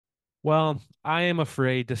Well, I am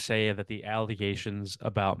afraid to say that the allegations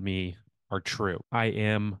about me are true. I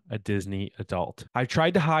am a Disney adult. I've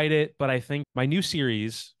tried to hide it, but I think my new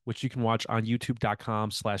series, which you can watch on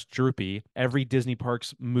youtube.com/droopy, every Disney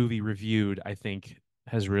Parks movie reviewed, I think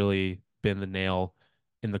has really been the nail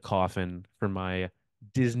in the coffin for my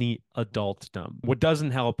Disney adultdom. What doesn't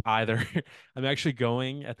help either, I'm actually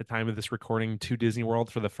going at the time of this recording to Disney World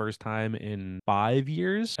for the first time in 5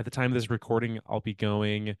 years. At the time of this recording, I'll be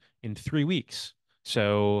going in 3 weeks.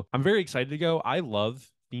 So I'm very excited to go. I love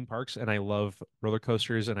theme parks and I love roller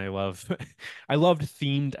coasters and I love I loved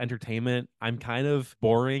themed entertainment. I'm kind of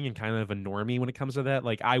boring and kind of a normie when it comes to that.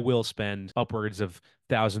 Like I will spend upwards of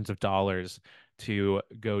thousands of dollars to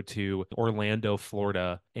go to Orlando,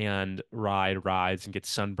 Florida and ride rides and get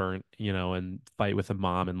sunburnt, and fight with a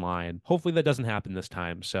mom in line. Hopefully that doesn't happen this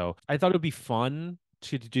time. So I thought it would be fun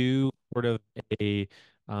to do sort of a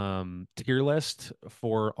tier list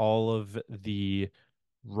for all of the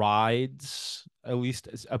rides, at least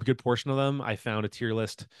a good portion of them. I found a tier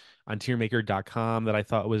list on tiermaker.com that I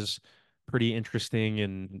thought was pretty interesting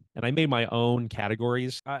and I made my own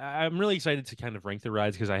categories. I'm really excited to kind of rank the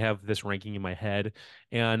rides because I have this ranking in my head.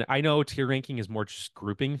 And I know tier ranking is more just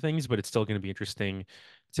grouping things, but it's still going to be interesting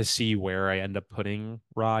to see where I end up putting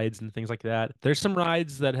rides and things like that. There's some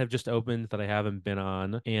rides that have just opened that I haven't been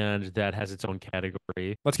on, and that has its own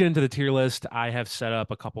category. Let's get into the tier list. I have set up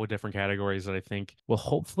a couple of different categories that I think will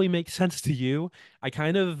hopefully make sense to you. I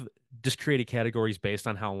kind of just created categories based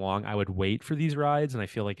on how long I would wait for these rides, and I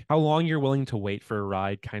feel like how long you're willing to wait for a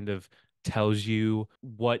ride kind of tells you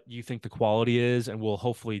what you think the quality is and will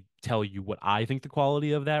hopefully tell you what I think the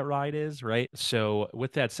quality of that ride is, right? So,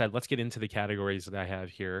 with that said, let's get into the categories that I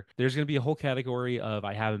have here. There's going to be a whole category of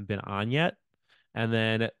I haven't been on yet, and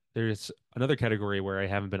then there's another category where I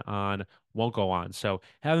haven't been on, won't go on. So,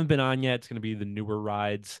 haven't been on yet, it's going to be the newer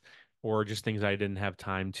rides or just things I didn't have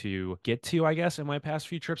time to get to, I guess, in my past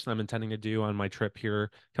few trips and I'm intending to do on my trip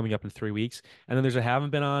here coming up in 3 weeks. And then there's a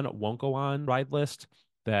haven't been on, won't go on ride list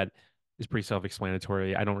that is pretty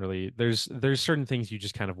self-explanatory. I don't really there's certain things you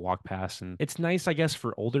just kind of walk past and it's nice, I guess,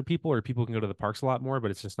 for older people or people who can go to the parks a lot more,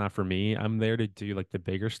 but it's just not for me. I'm there to do like the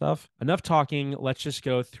bigger stuff. Enough talking. Let's just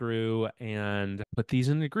go through and put these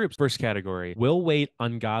into groups. First category, will wait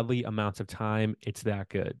ungodly amounts of time. It's that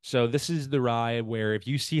good. So this is the ride where if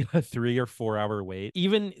you see a 3 or 4 hour wait,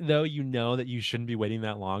 even though you know that you shouldn't be waiting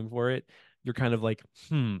that long for it, you're kind of like,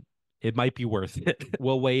 it might be worth it.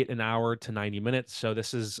 We'll wait an hour to 90 minutes. So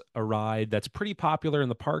this is a ride that's pretty popular in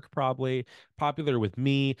the park, probably popular with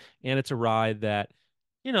me. And it's a ride that,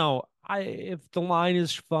 I if the line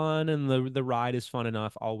is fun and the ride is fun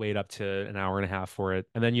enough, I'll wait up to an hour and a half for it.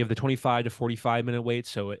 And then you have the 25 to 45 minute wait.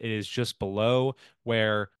 So it is just below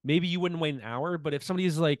where maybe you wouldn't wait an hour, but if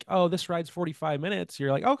somebody's like, oh, this ride's 45 minutes,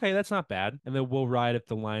 you're like, okay, that's not bad. And then we'll ride if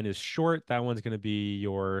the line is short. That one's going to be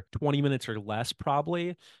your 20 minutes or less,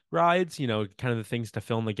 probably rides, kind of the things to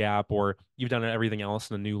fill in the gap, or you've done everything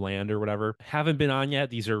else in a new land or whatever. Haven't been on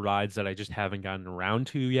yet. These are rides that I just haven't gotten around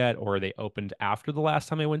to yet, or they opened after the last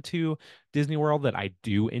time I went to Disney World that I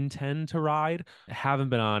do intend to ride. Haven't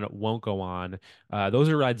been on, won't go on. Those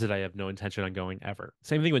are rides that I have no intention on going ever.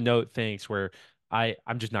 Same thing with No Thanks, where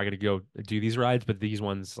I'm just not going to go do these rides, but these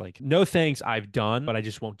ones, like, no thanks, I've done, but I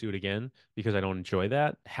just won't do it again because I don't enjoy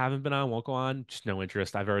that. Haven't been on, won't go on, just no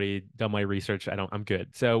interest. I've already done my research. I'm good.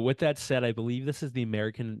 So with that said, I believe this is the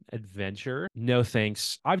American Adventure. No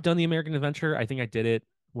thanks. I've done the American Adventure. I think I did it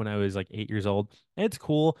when I was like 8 years old. And it's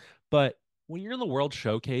cool, but when you're in the World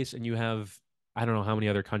Showcase and you have I don't know how many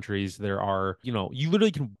other countries there are, you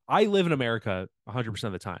literally can. I live in America 100%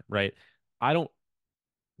 of the time, right? I don't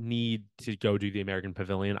need to go do the American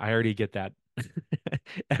Pavilion. I already get that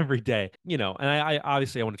every day, and I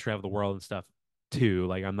obviously I want to travel the world and stuff too.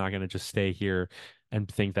 Like I'm not going to just stay here and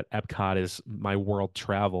think that Epcot is my world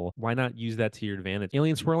travel. Why not use that to your advantage?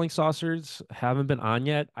 Alien swirling saucers haven't been on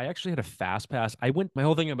yet. I actually had a fast pass. I went my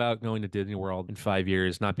whole thing about going to Disney World in 5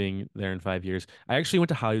 years, not being there in 5 years. I actually went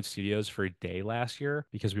to Hollywood Studios for a day last year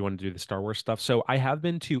because we wanted to do the Star Wars stuff. So I have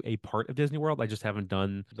been to a part of Disney World. I just haven't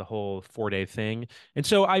done the whole 4 day thing. And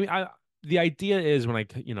so the idea is when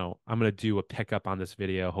I'm going to do a pickup on this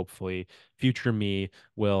video. Hopefully, future me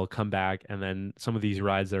will come back, and then some of these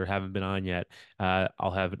rides that haven't been on yet,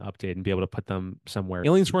 I'll have an update and be able to put them somewhere.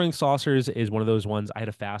 Alien Swirling Saucers is one of those ones I had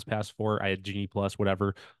a fast pass for. I had Genie Plus,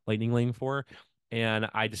 whatever, Lightning Lane for, and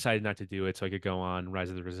I decided not to do it so I could go on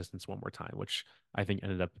Rise of the Resistance one more time, which I think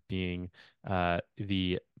ended up being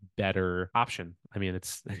the better option. I mean,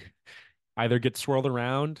 it's either get swirled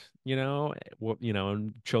around,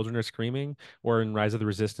 and children are screaming, or in Rise of the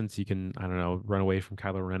Resistance, you can, I don't know, run away from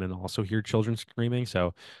Kylo Ren and also hear children screaming.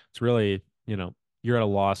 So it's really, you're at a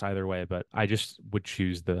loss either way, but I just would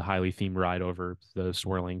choose the highly themed ride over the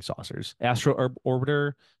swirling saucers.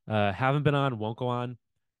 Orbiter, haven't been on, won't go on.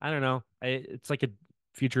 I don't know. It's like a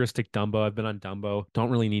futuristic Dumbo. I've been on Dumbo. Don't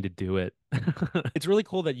really need to do it. It's really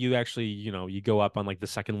cool that you actually, you go up on like the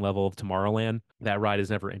second level of Tomorrowland. That ride has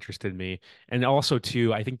never interested me. And also,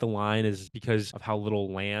 too, I think the line is because of how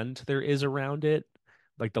little land there is around it.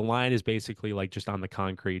 Like the line is basically like just on the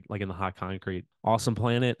concrete, like in the hot concrete. Awesome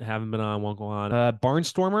Planet, haven't been on, won't go on.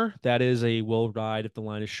 Barnstormer, that is a will ride if the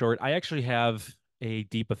line is short. I actually have a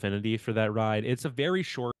deep affinity for that ride. It's a very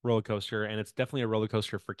short roller coaster, and it's definitely a roller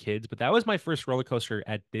coaster for kids. But that was my first roller coaster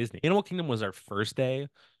at Disney. Animal Kingdom was our first day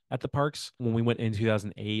at the parks when we went in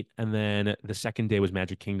 2008, and then the second day was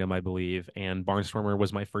Magic Kingdom, I believe. And Barnstormer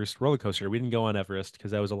was my first roller coaster. We didn't go on Everest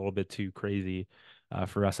because that was a little bit too crazy.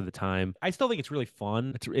 For us at the time, I still think it's really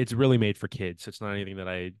fun. It's really made for kids. So it's not anything that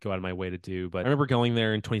I go out of my way to do. But I remember going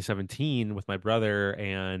there in 2017 with my brother,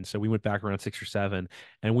 and so we went back around 6 or 7,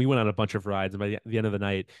 and we went on a bunch of rides. And by the end of the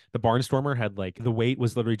night, the Barnstormer had like the wait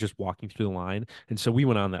was literally just walking through the line, and so we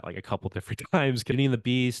went on that like a couple different times. Beauty and the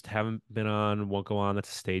Beast haven't been on, won't go on. That's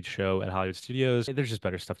a stage show at Hollywood Studios. There's just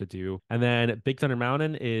better stuff to do. And then Big Thunder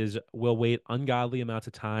Mountain is will wait ungodly amounts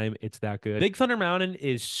of time. It's that good. Big Thunder Mountain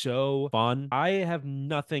is so fun. I have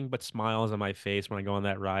nothing but smiles on my face when I go on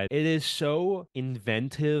that ride. It is so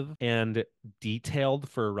inventive and detailed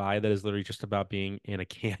for a ride that is literally just about being in a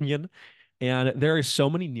canyon. And there are so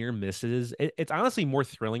many near misses. It's honestly more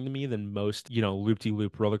thrilling to me than most,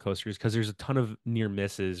 loop-de-loop roller coasters because there's a ton of near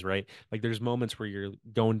misses, right? Like there's moments where you're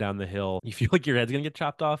going down the hill, you feel like your head's gonna get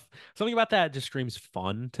chopped off. Something about that just screams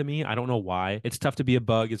fun to me. I don't know why. It's tough to be a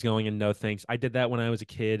bug is going in no thanks. I did that when I was a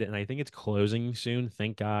kid, and I think it's closing soon,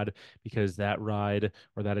 thank God, because that ride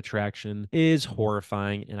or that attraction is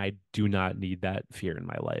horrifying, and I do not need that fear in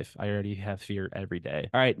my life. I already have fear every day.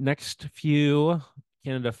 All right, next few.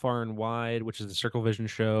 Canada Far and Wide, which is the Circle Vision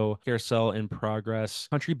show, Carousel in Progress,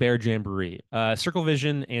 Country Bear Jamboree. Circle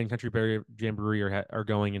Vision and Country Bear Jamboree are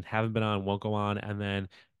going and haven't been on, won't go on. And then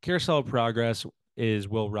Carousel of Progress is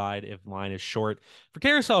will ride if line is short. For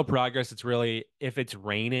Carousel of Progress, it's really if it's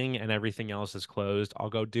raining and everything else is closed, I'll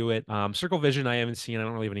go do it. Circle Vision, I haven't seen. I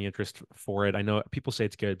don't really have any interest for it. I know people say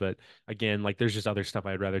it's good, but again, like there's just other stuff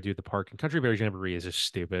I'd rather do at the park. And Country Bear Jamboree is just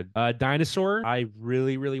stupid. Dinosaur, I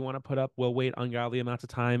really, really want to put up. Will wait ungodly amounts of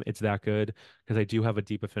time. It's that good because I do have a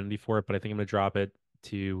deep affinity for it, but I think I'm gonna drop it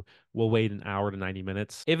to we'll wait an hour to 90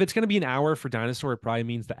 minutes. If it's going to be an hour for Dinosaur, it probably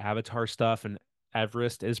means the Avatar stuff and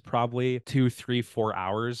Everest is probably 2, 3, 4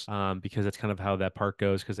 hours because that's kind of how that park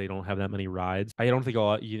goes because they don't have that many rides. I don't think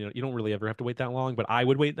you don't really ever have to wait that long, but I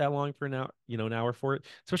would wait that long for an hour, an hour for it,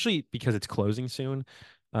 especially because it's closing soon.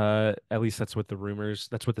 At least that's what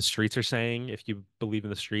that's what the streets are saying, if you believe in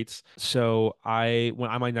the streets. So when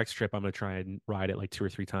on my next trip, I'm gonna try and ride it like 2 or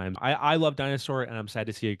 3 times. I love Dinosaur and I'm sad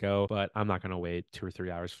to see it go, but I'm not gonna wait 2 or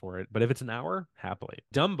 3 hours for it. But if it's an hour, happily.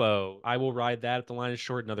 Dumbo, I will ride that if the line is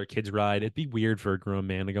short. Another kid's ride. It'd be weird for a grown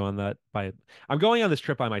man to go on that I'm going on this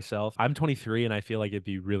trip by myself. I'm 23 and I feel like it'd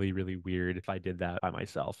be really, really weird if I did that by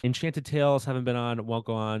myself. Enchanted Tales haven't been on, won't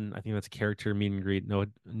go on. I think that's a character meet and greet.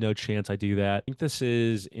 No chance I do that. I think this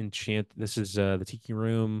is the Tiki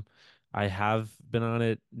Room. I have been on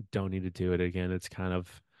it. Don't need to do it again. It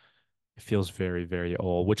feels very, very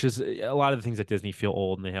old, which is a lot of the things at Disney feel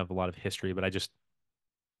old and they have a lot of history, but I just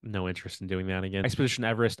no interest in doing that again. Expedition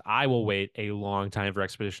Everest, I will wait a long time for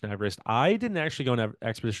Expedition Everest. I didn't actually go on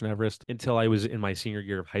Expedition Everest until I was in my senior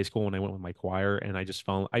year of high school when I went with my choir, and I just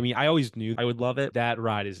fell. I mean, I always knew I would love it. That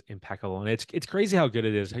ride is impeccable, and it's crazy how good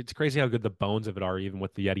it is. It's crazy how good the bones of it are, even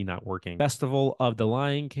with the Yeti not working. Festival of the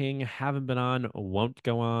Lion King, haven't been on, won't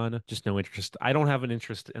go on. Just no interest. I don't have an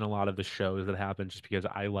interest in a lot of the shows that happen just because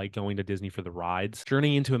I like going to Disney for the rides.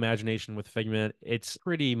 Journey into Imagination with Figment, it's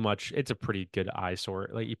a pretty good eyesore.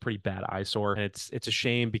 Like pretty bad eyesore. And it's a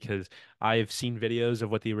shame because I've seen videos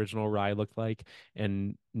of what the original ride looked like,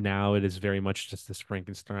 and now it is very much just this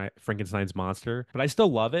Frankenstein's monster. But I still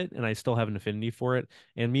love it, and I still have an affinity for it.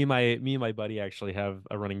 And me and my buddy actually have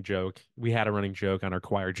a running joke. We had a running joke on our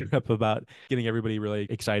choir trip about getting everybody really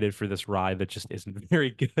excited for this ride that just isn't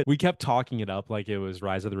very good. We kept talking it up like it was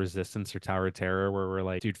Rise of the Resistance or Tower of Terror, where we're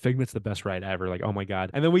like, dude, Figment's the best ride ever. Like, oh my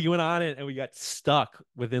God. And then we went on it and we got stuck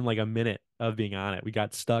within like a minute of being on it. We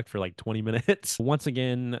got stuck for like 20 minutes. Once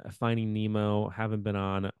again, Finding Nemo, haven't been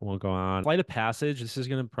on, won't go on. Flight of Passage, this is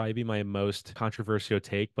going to probably be my most controversial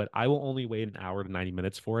take, but I will only wait an hour to 90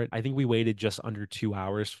 minutes for it. I think we waited just under 2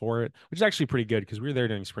 hours for it, which is actually pretty good because we were there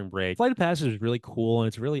during spring break. Flight of Passage is really cool and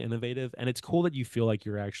it's really innovative, and it's cool that you feel like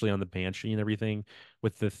you're actually on the Banshee and everything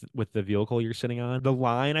with the vehicle you're sitting on. The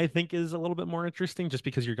line I think is a little bit more interesting just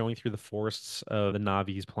because you're going through the forests of the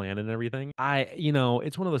Navi's planet and everything.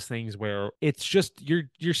 It's one of those things where it's just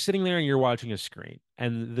you're sitting there and you're watching a screen.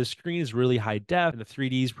 And the screen is really high def and the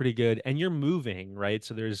 3D is pretty good and you're moving, right?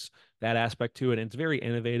 So there's that aspect to it and it's very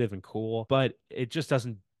innovative and cool, but it just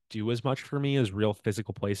doesn't do as much for me as real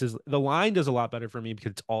physical places. The line does a lot better for me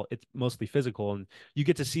because it's mostly physical and you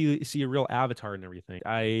get to see a real avatar and everything.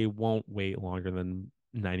 I won't wait longer than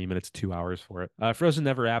 90 minutes, 2 hours for it. Frozen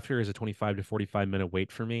Never After is a 25 to 45-minute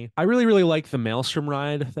wait for me. I really, really like the Maelstrom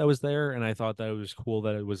ride that was there, and I thought that it was cool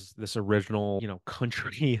that it was this original,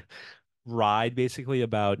 country ride basically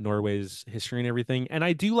about Norway's history and everything. And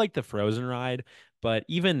I do like the Frozen ride, but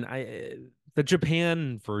even the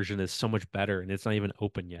Japan version is so much better and it's not even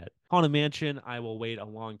open yet. Haunted Mansion, I will wait a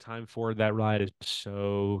long time for. That ride is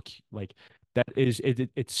like that is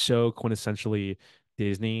it's so quintessentially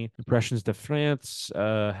Disney. Impressions de France,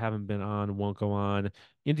 haven't been on, won't go on.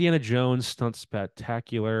 Indiana Jones Stunt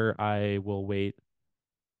Spectacular, I will wait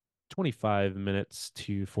 25 minutes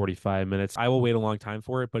to 45 minutes. I will wait a long time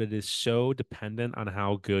for it, but it is so dependent on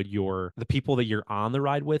how good the people that you're on the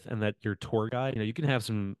ride with and that your tour guide. You can have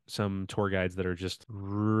some tour guides that are just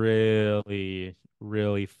really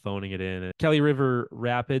really phoning it in. Kelly River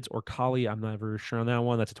Rapids or Kali, I'm never sure on that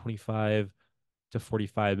one. That's a 25 to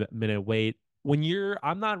 45-minute wait.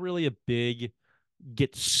 I'm not really a big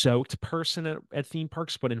get soaked person at theme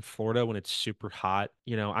parks, but in Florida when it's super hot,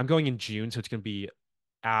 I'm going in June, so it's going to be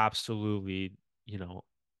absolutely, you know,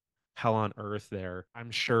 hell on earth there.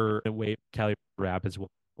 I'm sure the way Cali Rapids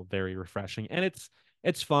will very refreshing, and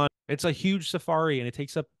it's fun. It's a huge safari, and it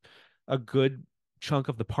takes up a good chunk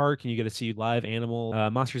of the park, and you get to see live animal.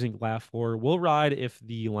 Monsters Inc. Laugh Floor will ride if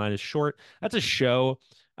the line is short. That's a show.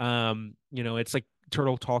 It's like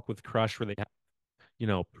Turtle Talk with Crush, where they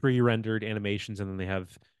pre-rendered animations and then they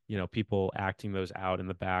have, people acting those out in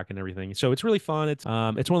the back and everything. So it's really fun. It's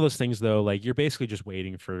one of those things though, like you're basically just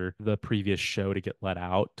waiting for the previous show to get let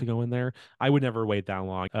out to go in there. I would never wait that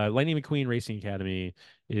long. Lightning McQueen Racing Academy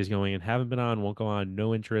is going and haven't been on, won't go on,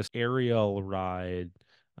 no interest. Aerial ride.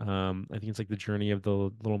 I think it's like the journey of the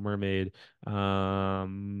Little Mermaid.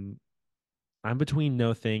 I'm between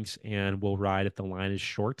no thanks and will ride if the line is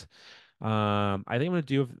short. I think I'm gonna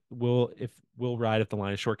do if we'll ride if the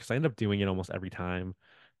line is short because I end up doing it almost every time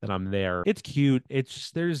that I'm there. It's cute. It's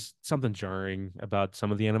just there's something jarring about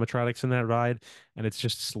some of the animatronics in that ride, and it's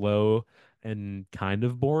just slow and kind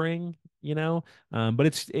of boring.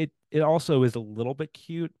 But it also is a little bit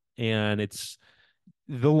cute, and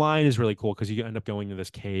the line is really cool because you end up going to this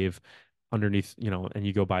cave underneath, and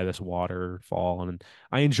you go by this waterfall, and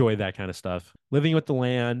I enjoy that kind of stuff. Living with the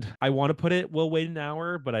Land, I want to we'll wait an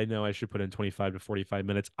hour, but I know I should put in 25 to 45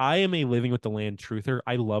 minutes. I am a Living with the Land truther.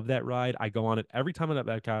 I love that ride. I go on it every time I'm at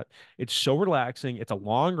Epcot. It's so relaxing. It's a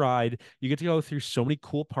long ride. You get to go through so many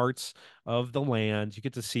cool parts of the land. You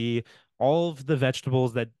get to see all of the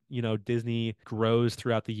vegetables that Disney grows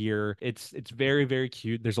throughout the year. It's very very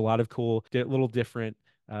cute. There's a lot of cool little different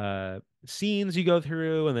scenes you go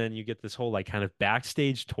through, and then you get this whole like kind of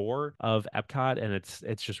backstage tour of Epcot, and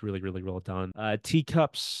it's just really really well done.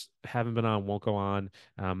 Teacups haven't been on, won't go on.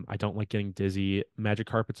 I don't like getting dizzy. Magic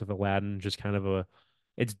Carpets of Aladdin, just kind of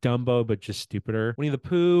it's Dumbo but just stupider. Winnie the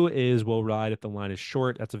Pooh will ride if the line is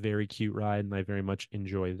short. That's a very cute ride, and I very much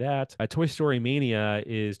enjoy that. Toy Story Mania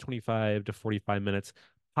is 25 to 45 minutes,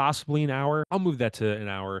 possibly an hour. I'll move that to an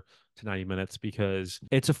hour to 90 minutes because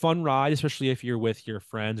it's a fun ride, especially if you're with your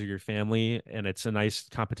friends or your family and it's a nice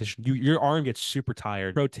competition. Your arm gets super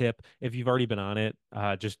tired. Pro tip, if you've already been on it,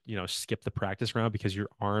 just skip the practice round because your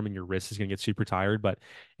arm and your wrist is going to get super tired, but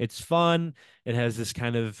it's fun. It has this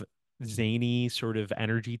kind of zany sort of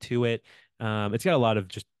energy to it. It's got a lot of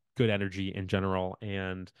just good energy in general,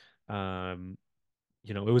 and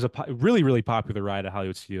it was a really, really popular ride at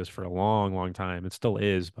Hollywood Studios for a long, long time. It still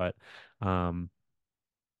is, but um,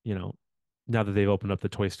 you know, now that they've opened up the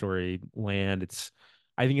Toy Story land,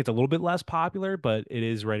 I think it's a little bit less popular, but it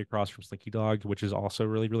is right across from Slinky Dog, which is also a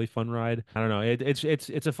really, really fun ride. I don't know.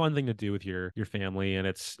 It's a fun thing to do with your family, and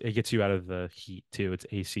it gets you out of the heat too. It's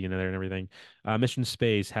AC in there and everything. Mission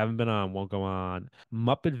Space, haven't been on, won't go on.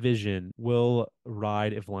 Muppet Vision will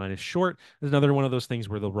ride if the line is short. There's another one of those things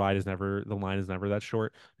where the line is never that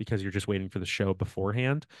short because you're just waiting for the show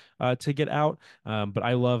beforehand to get out. But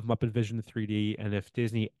I love Muppet Vision 3D, and if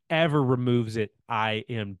Disney ever removes it, I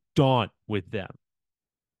am done with them.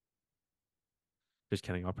 Just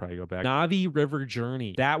kidding. I'll probably go back. Navi River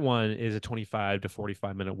Journey. That one is a 25 to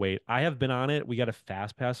 45-minute wait. I have been on it. We got a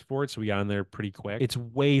fast pass for it, so we got in there pretty quick. It's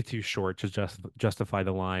way too short to justify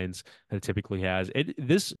the lines that it typically has.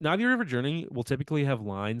 This Navi River Journey will typically have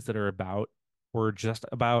lines that are about or just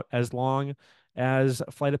about as long as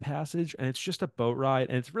Flight of Passage, and it's just a boat ride,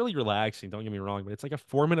 and it's really relaxing. Don't get me wrong, but it's like a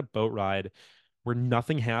 4-minute boat ride where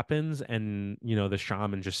nothing happens, and the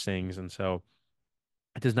shaman just sings, and so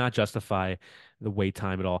it does not justify the wait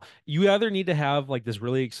time at all. You either need to have like this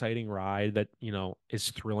really exciting ride that, is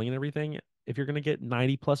thrilling and everything if you're going to get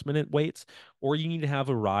 90 plus minute waits, or you need to have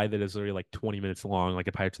a ride that is literally like 20 minutes long, like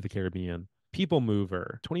a Pirates of the Caribbean. People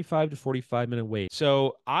Mover, 25 to 45-minute wait.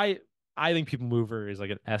 So I think People Mover is like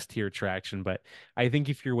an S tier attraction, but I think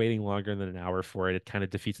if you're waiting longer than an hour for it, it kind of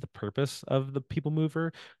defeats the purpose of the People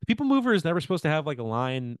Mover. The People Mover is never supposed to have like a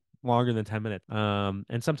line longer than 10 minutes.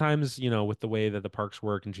 And sometimes, with the way that the parks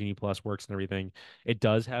work and Genie Plus works and everything, it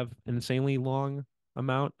does have an insanely long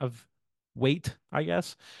amount of wait, I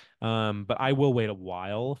guess. But I will wait a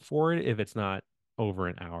while for it if it's not over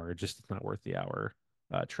an hour. Just it's not worth the hour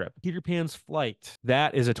trip. Peter Pan's Flight.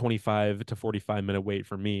 That is a 25 to 45-minute wait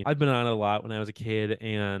for me. I've been on it a lot when I was a kid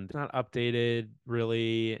and it's not updated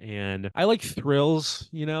really. And I like thrills,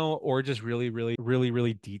 or just really, really, really,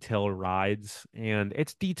 really detailed rides. And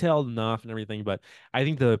it's detailed enough and everything, but I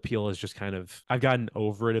think the appeal is just kind of I've gotten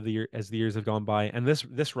over it as the years have gone by. And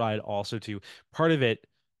this ride also too, part of it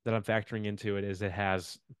that I'm factoring into it is it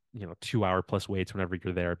has 2 hour plus waits whenever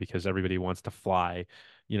you're there because everybody wants to fly,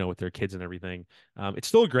 with their kids and everything. It's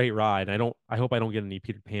still a great ride. I hope I don't get any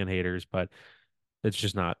Peter Pan haters, but it's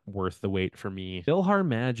just not worth the wait for me. Philhar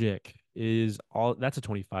Magic is all that's a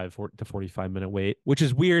 25 to 45-minute wait, which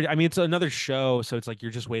is weird. I mean, it's another show, so it's like you're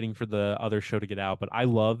just waiting for the other show to get out. But I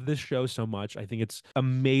love this show so much. I think it's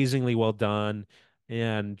amazingly well done,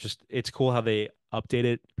 and just it's cool how they update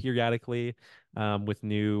it periodically with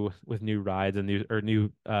new rides and new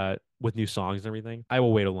with new songs and everything. I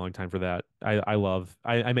will wait a long time for that.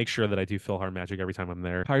 I make sure that I do Philhar Magic every time I'm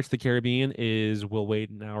there. Pirates of the Caribbean is we'll wait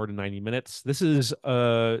an hour to 90 minutes. This is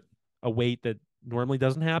a wait that normally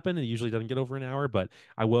doesn't happen. It usually doesn't get over an hour, but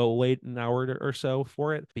I will wait an hour or so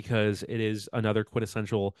for it because it is another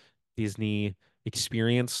quintessential Disney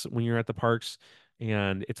experience when you're at the parks.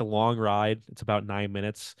 And it's a long ride. It's about 9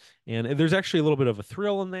 minutes. And there's actually a little bit of a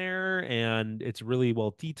thrill in there. And it's really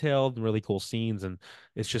well detailed and really cool scenes. And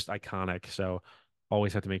it's just iconic. So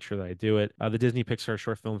always have to make sure that I do it. The Disney Pixar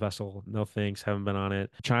Short Film Festival, no thanks, haven't been on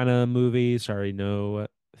it. China movie, sorry, no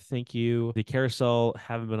thank you. The Carousel,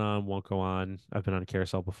 haven't been on, won't go on. I've been on a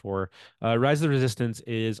carousel before. Rise of the Resistance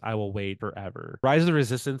is I will wait forever. Rise of the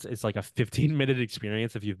Resistance is like a 15-minute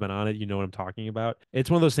experience. If you've been on it, you know what I'm talking about. It's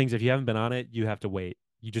one of those things, if you haven't been on it, you have to wait.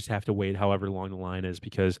 You just have to wait however long the line is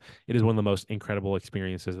because it is one of the most incredible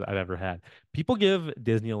experiences that I've ever had. People give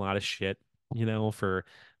Disney a lot of shit, for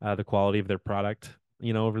the quality of their product,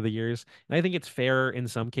 over the years. And I think it's fair in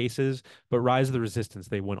some cases, but Rise of the Resistance,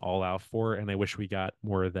 they went all out for, and I wish we got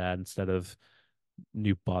more of that instead of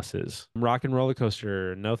new buses. Rock and roller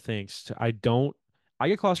coaster, no thanks. I get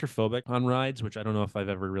claustrophobic on rides, which I don't know if I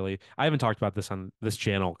haven't talked about this on this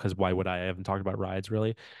channel because why would I? I haven't talked about rides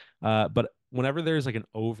really. But whenever there's like an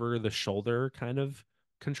over the shoulder kind of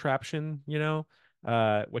contraption,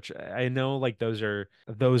 which I know like those are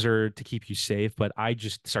to keep you safe, but I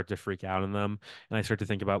just start to freak out on them and I start to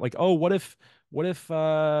think about like, oh, what if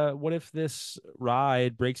this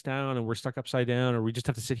ride breaks down and we're stuck upside down or we just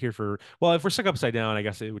have to sit here well, if we're stuck upside down, I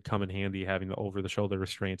guess it would come in handy having the over the shoulder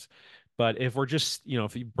restraints. But if we're just,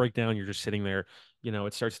 if you break down, you're just sitting there,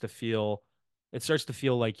 it starts to feel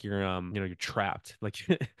like you're trapped. Like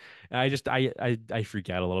I freak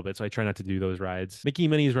out a little bit, so I try not to do those rides. Mickey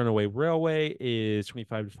and Minnie's Runaway Railway is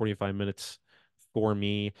 25 to 45 minutes for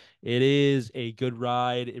me. It is a good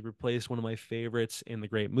ride. It replaced one of my favorites in the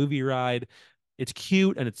Great Movie Ride. It's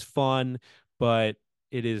cute and it's fun, but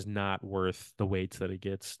it is not worth the wait that it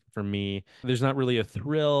gets for me. There's not really a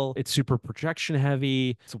thrill. It's super projection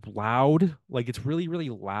heavy. It's loud. Like it's really, really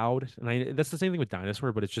loud. And that's the same thing with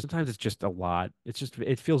Dinosaur, but it's just sometimes it's just a lot. It's just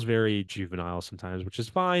it feels very juvenile sometimes, which is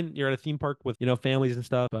fine. You're at a theme park with, families and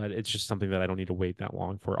stuff, but it's just something that I don't need to wait that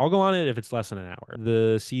long for. I'll go on it if it's less than an hour.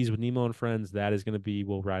 The Seas with Nemo and Friends, that is going to be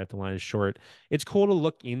We'll Ride If the Line is Short. It's cool to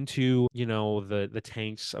look into, the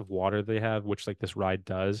tanks of water they have, which like this ride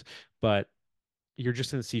does, but you're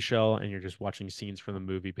just in the seashell and you're just watching scenes from the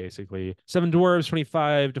movie basically. Seven Dwarfs,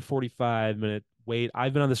 25 to 45-minute wait.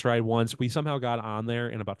 I've been on this ride once. We somehow got on there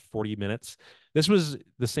in about 40 minutes. This was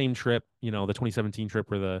the same trip, the 2017 trip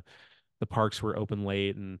where the parks were open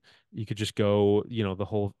late and you could just go,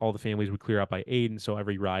 all the families would clear out by 8, and so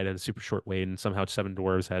every ride had a super short wait, and somehow Seven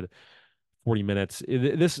Dwarfs had 40 minutes.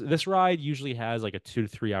 This ride usually has like a 2 to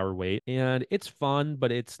 3 hour wait, and it's fun,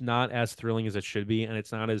 but it's not as thrilling as it should be, and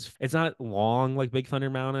it's not long like Big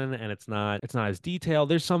Thunder Mountain, and it's not as detailed.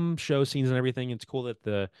 There's some show scenes and everything. It's cool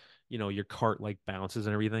that your cart like bounces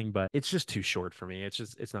and everything, but it's just too short for me.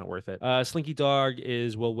 It's not worth it. Slinky Dog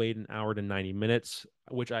is will wait an hour to 90 minutes,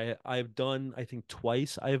 which I've done I think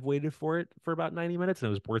twice. I have waited for it for about 90 minutes, and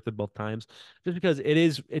it was worth it both times, just because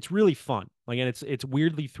it's really fun. Like, and it's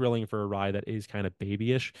weirdly thrilling for a ride that is kind of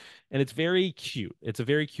babyish, and it's very cute. It's a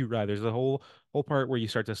very cute ride. There's a whole part where you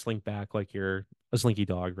start to slink back like you're a slinky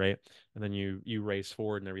dog, right? And then you race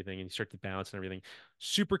forward and everything, and you start to bounce and everything.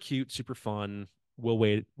 Super cute, super fun. We'll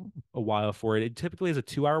wait a while for it. It typically is a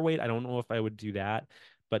 2 hour wait. I don't know if I would do that,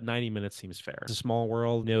 but 90 minutes seems fair. It's a small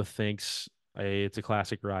world. No thanks. It's a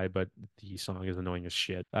classic ride, but the song is annoying as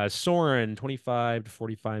shit. Soarin', 25 to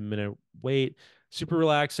 45-minute wait. Super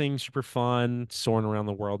relaxing, super fun. Soaring around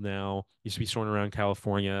the world now. Used to be soaring around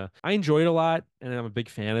California. I enjoy it a lot, and I'm a big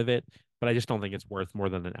fan of it, but I just don't think it's worth more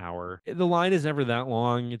than an hour. The line is never that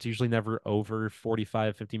long. It's usually never over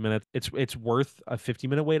 45, 50 minutes. It's worth a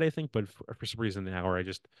 50-minute wait, I think, but for some reason, an hour,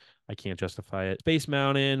 I can't justify it. Space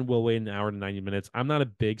Mountain will wait an hour to 90 minutes. I'm not a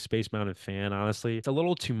big Space Mountain fan, honestly. It's a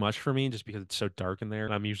little too much for me just because it's so dark in there.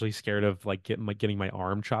 And I'm usually scared of like getting my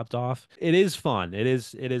arm chopped off. It is fun. It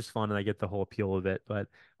is fun, and I get the whole appeal of it. But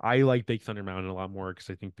I like Big Thunder Mountain a lot more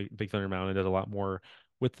because I think Big Thunder Mountain does a lot more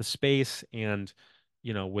with the space and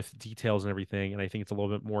with details and everything. And I think it's a little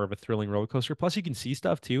bit more of a thrilling roller coaster. Plus, you can see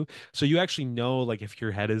stuff too. So you actually know, like, if your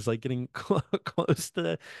head is like getting close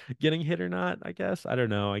to getting hit or not, I guess. I don't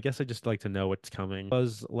know. I guess I just like to know what's coming.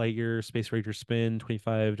 Buzz Lightyear Space Ranger Spin,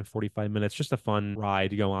 25 to 45 minutes. Just a fun ride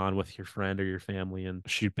to go on with your friend or your family and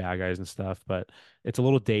shoot bad guys and stuff. But it's a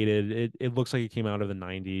little dated. It looks like it came out of the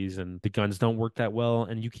 90s, and the guns don't work that well.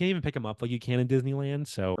 And you can't even pick them up like you can in Disneyland.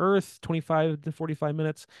 So Earth, 25 to 45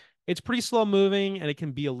 minutes. It's pretty slow moving, and it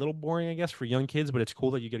can be a little boring, I guess, for young kids, but it's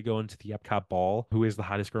cool that you get to go into the Epcot ball, who is the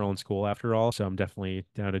hottest girl in school after all. So I'm definitely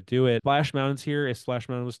down to do it. Splash Mountain's here. If Splash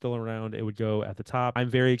Mountain was still around, it would go at the top.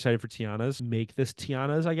 I'm very excited for Tiana's. Make this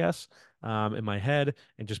Tiana's, I guess, in my head,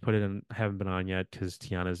 and just put it in. I haven't been on yet because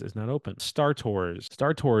Tiana's is not open. Star Tours.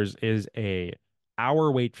 Star Tours is a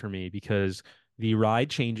hour wait for me because the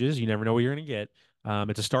ride changes. You never know what you're going to get.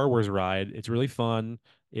 It's a Star Wars ride. It's really fun.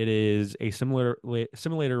 It is a similar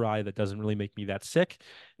simulator ride that doesn't really make me that sick.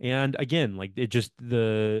 And again, like it just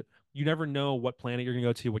you never know what planet you're gonna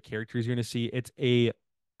go to, what characters you're gonna see. It's a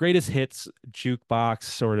greatest hits jukebox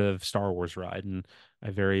sort of Star Wars ride, and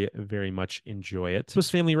I very, very much enjoy it. Swiss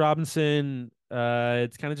Family Robinson.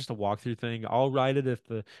 It's kind of just a walkthrough thing. I'll ride it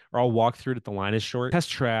or I'll walk through it if the line is short. Test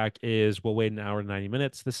track is we'll wait an hour and 90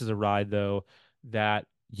 minutes. This is a ride though that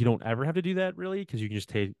you don't ever have to do that really because you can just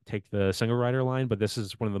take the single rider line. But this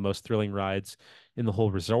is one of the most thrilling rides in the whole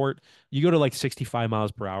resort. You go to like 65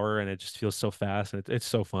 miles per hour and it just feels so fast, and it's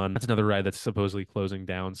so fun. That's another ride that's supposedly closing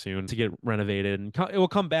down soon to get renovated, and it will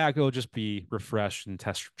come back. It'll just be refreshed in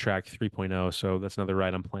Test Track 3.0. So that's another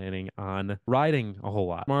ride I'm planning on riding a whole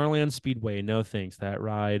lot. Tomorrowland Speedway, no thanks. That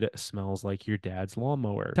ride smells like your dad's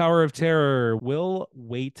lawnmower. Tower of Terror will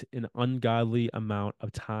wait an ungodly amount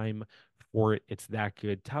of time for it. It's that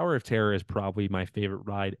good. Tower of Terror is probably my favorite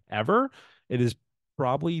ride ever. It is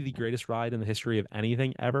probably the greatest ride in the history of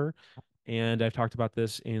anything ever. And I've talked about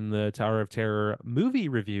this in the Tower of Terror movie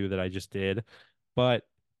review that I just did, but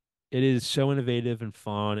it is so innovative and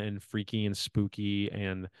fun and freaky and spooky,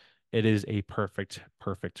 and it is a perfect,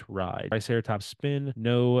 perfect ride. Triceratops Spin,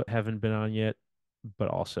 no, haven't been on yet, but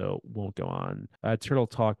also won't go on. Turtle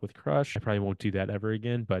Talk with Crush, I probably won't do that ever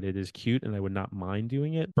again, but it is cute and I would not mind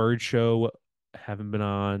doing it. Bird Show, haven't been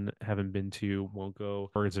on, haven't been to, won't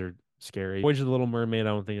go. Birds are scary. Voyage of the Little Mermaid, I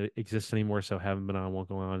don't think it exists anymore, so haven't been on, won't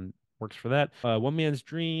go on. works for that. One man's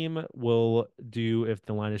dream will do if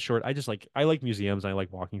the line is short. I like museums. I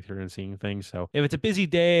like walking through and seeing things. So if it's a busy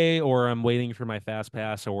day or I'm waiting for my fast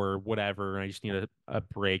pass or whatever, and I just need a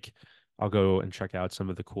break, I'll go and check out some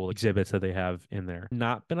of the cool exhibits that they have in there.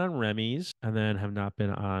 Not been on Remy's, and then have not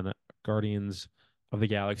been on Guardians of the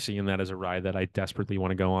Galaxy, and that is a ride that I desperately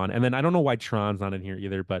want to go on. And then I don't know why Tron's not in here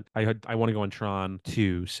either, but I want to go on Tron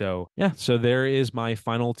too. So yeah, so there is my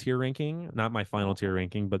final tier ranking. Not my final tier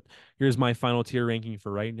ranking, but here's my final tier ranking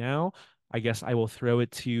for right now. I guess I will throw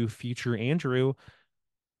it to future Andrew.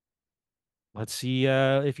 Let's see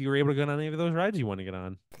if you were able to get on any of those rides you want to get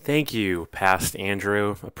on. Thank you, past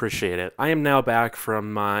Andrew. Appreciate it. I am now back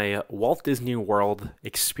from my Walt Disney World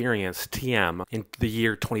experience, TM, in the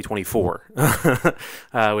year 2024,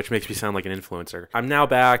 which makes me sound like an influencer. I'm now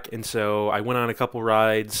back, and so I went on a couple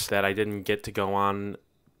rides that I didn't get to go on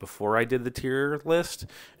before I did the tier list,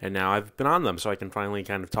 and now I've been on them, so I can finally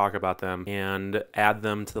kind of talk about them and add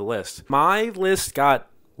them to the list. My list got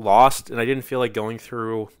lost, and I didn't feel like going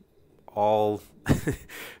through all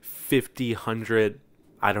 50, 100,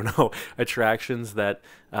 I don't know, attractions that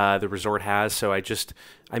the resort has. So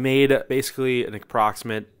I made basically an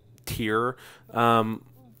approximate tier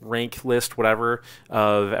rank list, whatever,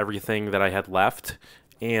 of everything that I had left.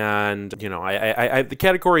 And, you know, the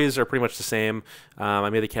categories are pretty much the same. I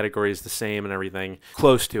made the categories the same and everything,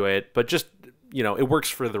 close to it, but just, you know, it works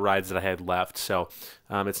for the rides that I had left. So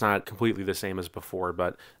it's not completely the same as before.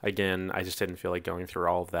 But again, I just didn't feel like going through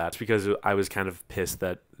all of that. It's because I was kind of pissed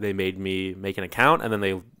that they made me make an account and then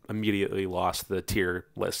they immediately lost the tier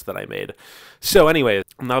list that I made. So anyway,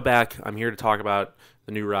 I'm now back. I'm here to talk about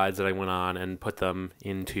the new rides that I went on and put them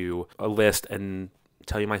into a list and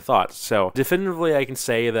tell you my thoughts. So definitively I can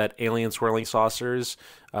say that Alien Swirling Saucers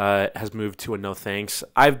has moved to a no thanks.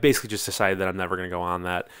 I've basically just decided that I'm never going to go on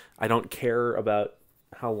that. I don't care about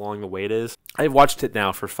how long the wait is. I've watched it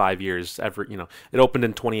now for 5 years. It opened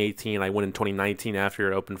in 2018. I went in 2019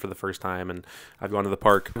 after it opened for the first time, and I've gone to the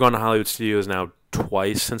park. I've gone to Hollywood Studios now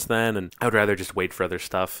twice since then, and I would rather just wait for other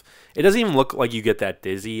stuff. It doesn't even look like you get that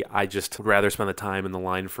dizzy. I just would rather spend the time in the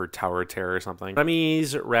line for Tower of Terror or something.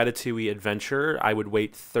 Remy's Ratatouille Adventure, I would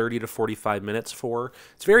wait 30 to 45 minutes for.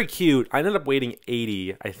 It's very cute. I ended up waiting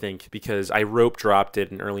 80, I think, because I rope dropped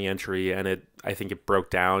it in early entry, and I think it broke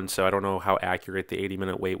down, so I don't know how accurate the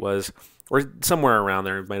 80-minute wait was. Or somewhere around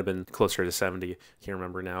there. It might have been closer to 70. Can't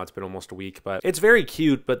remember now. It's been almost a week. But it's very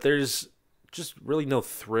cute, but there's just really no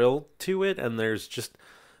thrill to it, and there's just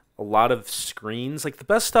a lot of screens. Like, the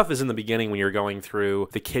best stuff is in the beginning when you're going through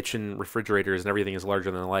the kitchen refrigerators and everything is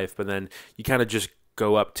larger than life, but then you kind of just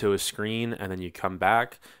go up to a screen, and then you come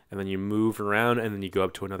back, and then you move around, and then you go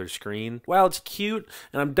up to another screen. While it's cute,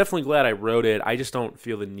 and I'm definitely glad I wrote it, I just don't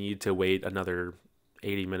feel the need to wait another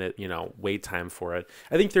 80-minute, wait time for it.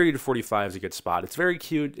 I think 30 to 45 is a good spot. It's very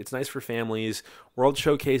cute. It's nice for families. World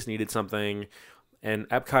Showcase needed something, and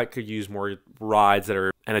Epcot could use more rides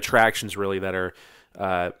and attractions really that are,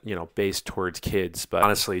 based towards kids. But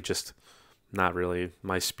honestly, just not really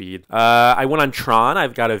my speed. I went on Tron.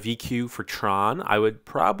 I've got a VQ for Tron. I would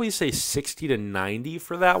probably say 60 to 90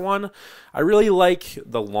 for that one. I really like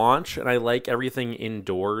the launch, and I like everything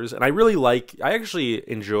indoors. And I actually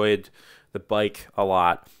enjoyed the bike a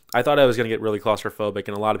lot. I thought I was going to get really claustrophobic,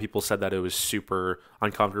 and a lot of people said that it was super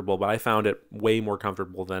uncomfortable, but I found it way more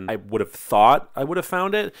comfortable than I would have thought I would have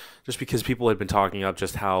found it, just because people had been talking about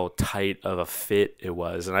just how tight of a fit it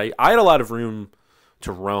was. And I had a lot of room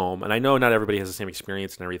to roam, and I know not everybody has the same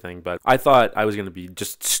experience and everything, but I thought I was going to be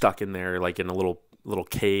just stuck in there like in a little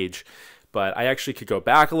cage. But I actually could go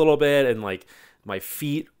back a little bit, and like my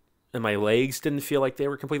feet and my legs didn't feel like they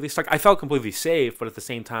were completely stuck. I felt completely safe, but at the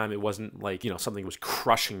same time, it wasn't like, something was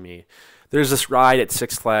crushing me. There's this ride at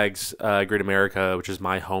Six Flags Great America, which is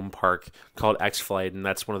my home park, called X-Flight, and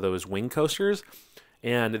that's one of those wing coasters.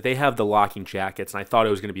 And they have the locking jackets, and I thought it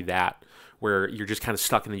was going to be that, where you're just kind of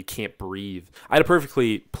stuck and then you can't breathe. I had a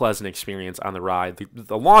perfectly pleasant experience on the ride.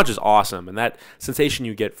 The launch is awesome, and that sensation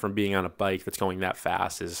you get from being on a bike that's going that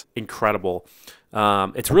fast is incredible.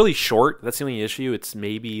 It's really short. That's the only issue. It's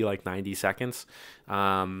maybe like 90 seconds,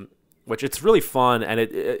 which it's really fun. And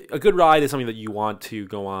a good ride is something that you want to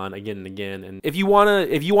go on again and again. And if you want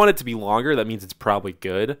it to be longer, that means it's probably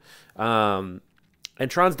good. And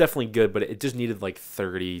Tron's definitely good, but it just needed like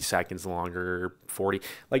 30 seconds longer, 40.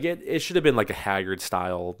 Like it should have been like a Haggard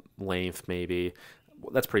style length, maybe.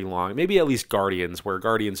 That's pretty long. Maybe at least Guardians, where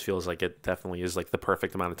Guardians feels like it definitely is like the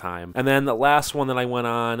perfect amount of time. And then the last one that I went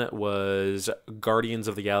on was Guardians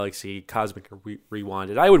of the Galaxy Cosmic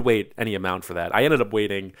Rewind. I would wait any amount for that. I ended up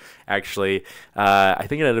waiting, actually. I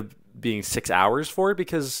think it ended up being 6 hours for it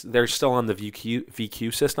because they're still on the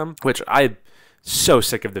VQ system, which I'm so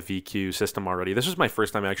sick of the VQ system already. This was my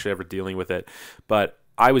first time actually ever dealing with it, but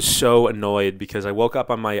I was so annoyed because I woke up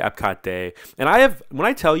on my Epcot day, and when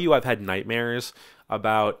I tell you I've had nightmares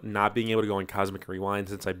about not being able to go on Cosmic Rewind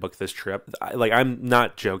since I booked this trip, I'm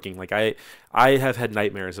not joking. Like I have had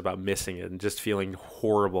nightmares about missing it and just feeling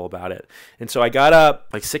horrible about it. And so I got up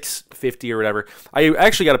like 6:50 or whatever. I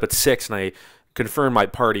actually got up at 6 and I confirmed my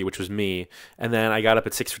party, which was me, and then I got up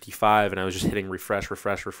at 6:55 and I was just hitting refresh.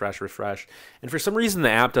 And for some reason the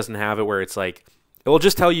app doesn't have it where it's like it will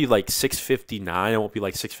just tell you like 6:59. It won't be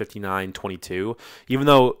like 6:59:22, even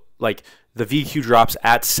though like the VQ drops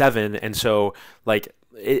at 7, and so like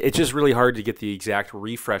it's just really hard to get the exact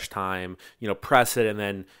refresh time. Press it and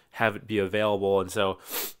then have it be available. And so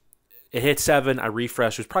it hit 7. I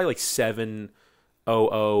refreshed. It was probably like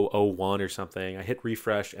 7:00:01 or something. I hit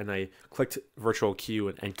refresh and I clicked virtual queue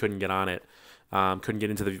and couldn't get on it. Couldn't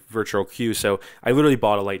get into the virtual queue, so I literally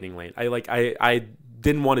bought a lightning lane. I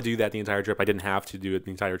didn't want to do that the entire trip. I didn't have to do it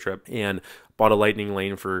the entire trip, and bought a lightning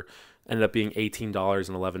lane ended up being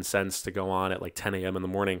 $18.11 to go on at like 10 a.m. in the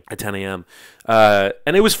morning at 10 a.m.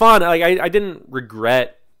 And it was fun. I didn't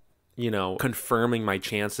regret, confirming my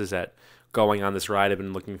chances at going on this ride I've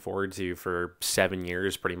been looking forward to for 7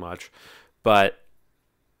 years pretty much. But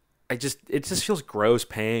it just feels gross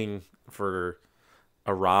paying for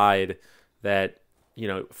a ride that,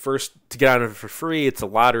 first to get out of it for free, it's a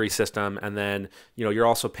lottery system. And then, you're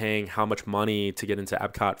also paying how much money to get into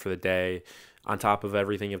Epcot for the day on top of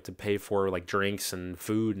everything you have to pay for, like drinks and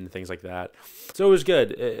food and things like that. So it was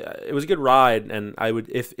good. It was a good ride. And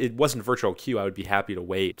if it wasn't virtual queue, I would be happy to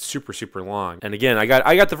wait super, super long. And again, I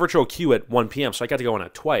got the virtual queue at 1 p.m. So I got to go on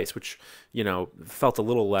it twice, which, felt a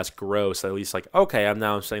little less gross. At least like, okay, I'm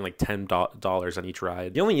now spending like $10 on each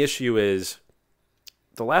ride. The only issue is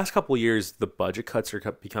the last couple of years, the budget cuts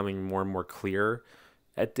are becoming more and more clear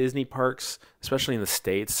at Disney parks, especially in the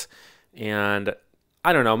States. And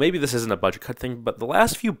I don't know, maybe this isn't a budget cut thing, but the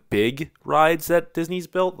last few big rides that Disney's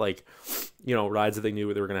built, like, rides that they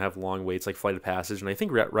knew they were going to have long waits, like Flight of Passage, and I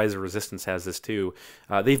think Rise of Resistance has this too.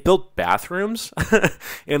 They've built bathrooms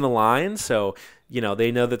in the line, so,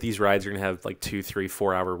 they know that these rides are going to have like 2, 3,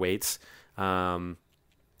 4 hour waits.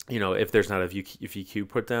 If there's not a VQ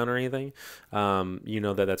put down or anything,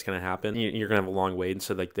 that's going to happen. You're going to have a long wait, and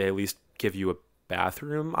so like they at least give you a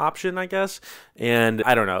bathroom option, I guess. And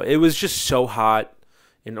I don't know, it was just so hot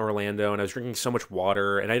in Orlando, and I was drinking so much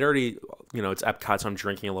water, and I'd already, it's Epcot, so I'm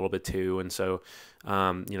drinking a little bit too, and so,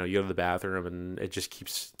 you go to the bathroom, and it just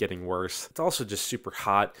keeps getting worse. It's also just super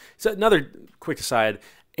hot. So another quick aside,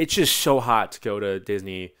 it's just so hot to go to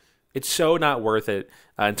Disney. It's so not worth it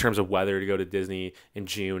in terms of weather to go to Disney in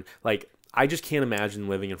June. Like, I just can't imagine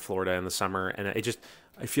living in Florida in the summer, and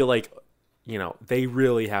I feel like, they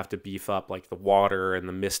really have to beef up like the water and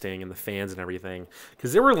the misting and the fans and everything,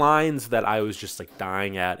 because there were lines that I was just like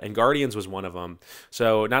dying at, and Guardians was one of them.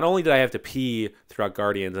 So not only did I have to pee throughout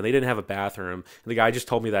Guardians, and they didn't have a bathroom, and the guy just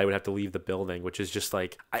told me that I would have to leave the building, which is just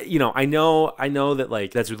like, I know that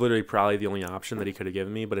like that's literally probably the only option that he could have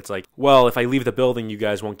given me, but it's like, well, if I leave the building, you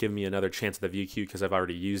guys won't give me another chance at the VQ because I've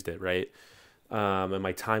already used it, right? And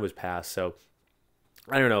my time was passed, so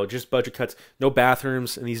I don't know, just budget cuts. No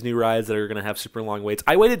bathrooms in these new rides that are going to have super long waits.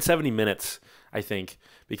 I waited 70 minutes, I think,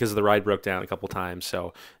 because the ride broke down a couple times.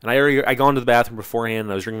 So, and I gone to the bathroom beforehand,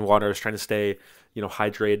 and I was drinking water. I was trying to stay,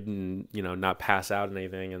 hydrated and, not pass out and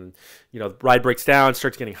anything. And, the ride breaks down,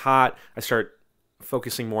 starts getting hot. I start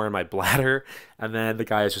focusing more on my bladder, and then the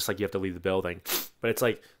guy is just like, you have to leave the building. But it's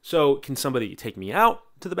like, so can somebody take me out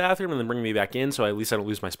to the bathroom and then bring me back in so at least I don't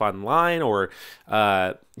lose my spot in line? Or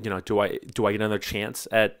do I get another chance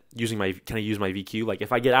at can I use my VQ? Like,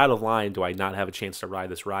 if I get out of line, do I not have a chance to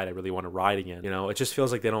ride this ride I really want to ride again? It just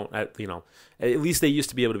feels like they don't, at least they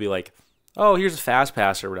used to be able to be like, oh, here's a fast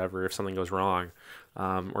pass or whatever if something goes wrong.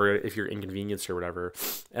 Or if you're inconvenienced or whatever.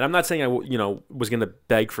 And I'm not saying I was going to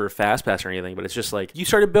beg for a fast pass or anything, but it's just like, you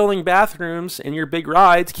started building bathrooms in your big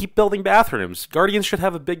rides, keep building bathrooms. Guardians should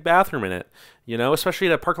have a big bathroom in it, especially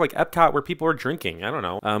at a park like Epcot where people are drinking. I don't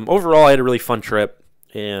know. Overall, I had a really fun trip,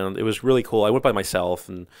 and it was really cool. I went by myself,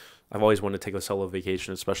 and I've always wanted to take a solo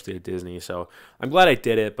vacation, especially at Disney. So I'm glad I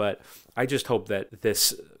did it, but I just hope that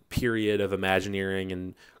this period of Imagineering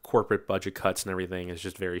and corporate budget cuts and everything is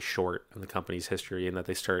just very short in the company's history, and that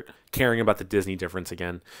they start caring about the Disney difference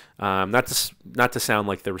again. Not to sound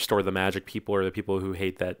like the Restore the Magic people or the people who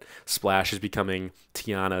hate that Splash is becoming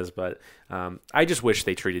Tiana's, but I just wish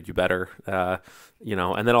they treated you better.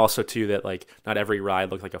 And then also too that like not every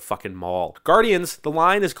ride looked like a fucking mall. Guardians, the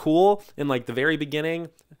line is cool in like the very beginning,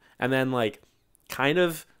 and then like kind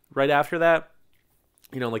of right after that,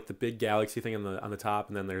 like the big galaxy thing on the top,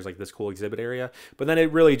 and then there's like this cool exhibit area. But then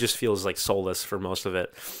it really just feels like soulless for most of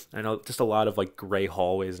it. I know, just a lot of like gray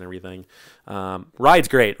hallways and everything. Ride's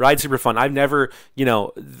great. Ride's super fun. I've never,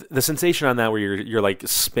 the sensation on that where you're like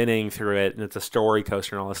spinning through it, and it's a story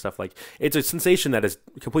coaster and all this stuff. Like, it's a sensation that is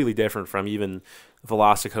completely different from even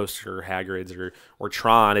Velocicoaster or Hagrid's or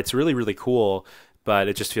Tron. It's really, really cool. But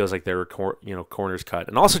it just feels like there were, corners cut.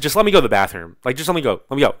 And also, just let me go to the bathroom. Like, just let me go.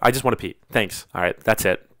 Let me go. I just want to pee. Thanks. All right, that's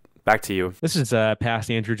it. Back to you. This is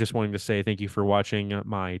past Andrew, just wanting to say thank you for watching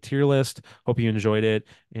my tier list. Hope you enjoyed it.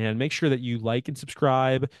 And make sure that you like and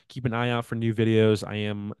subscribe. Keep an eye out for new videos. I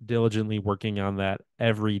am diligently working on that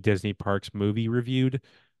every Disney Parks movie reviewed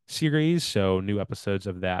series. So new episodes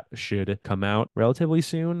of that should come out relatively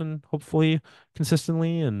soon and hopefully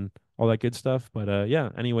consistently and all that good stuff. But yeah,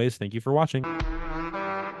 anyways, thank you for watching.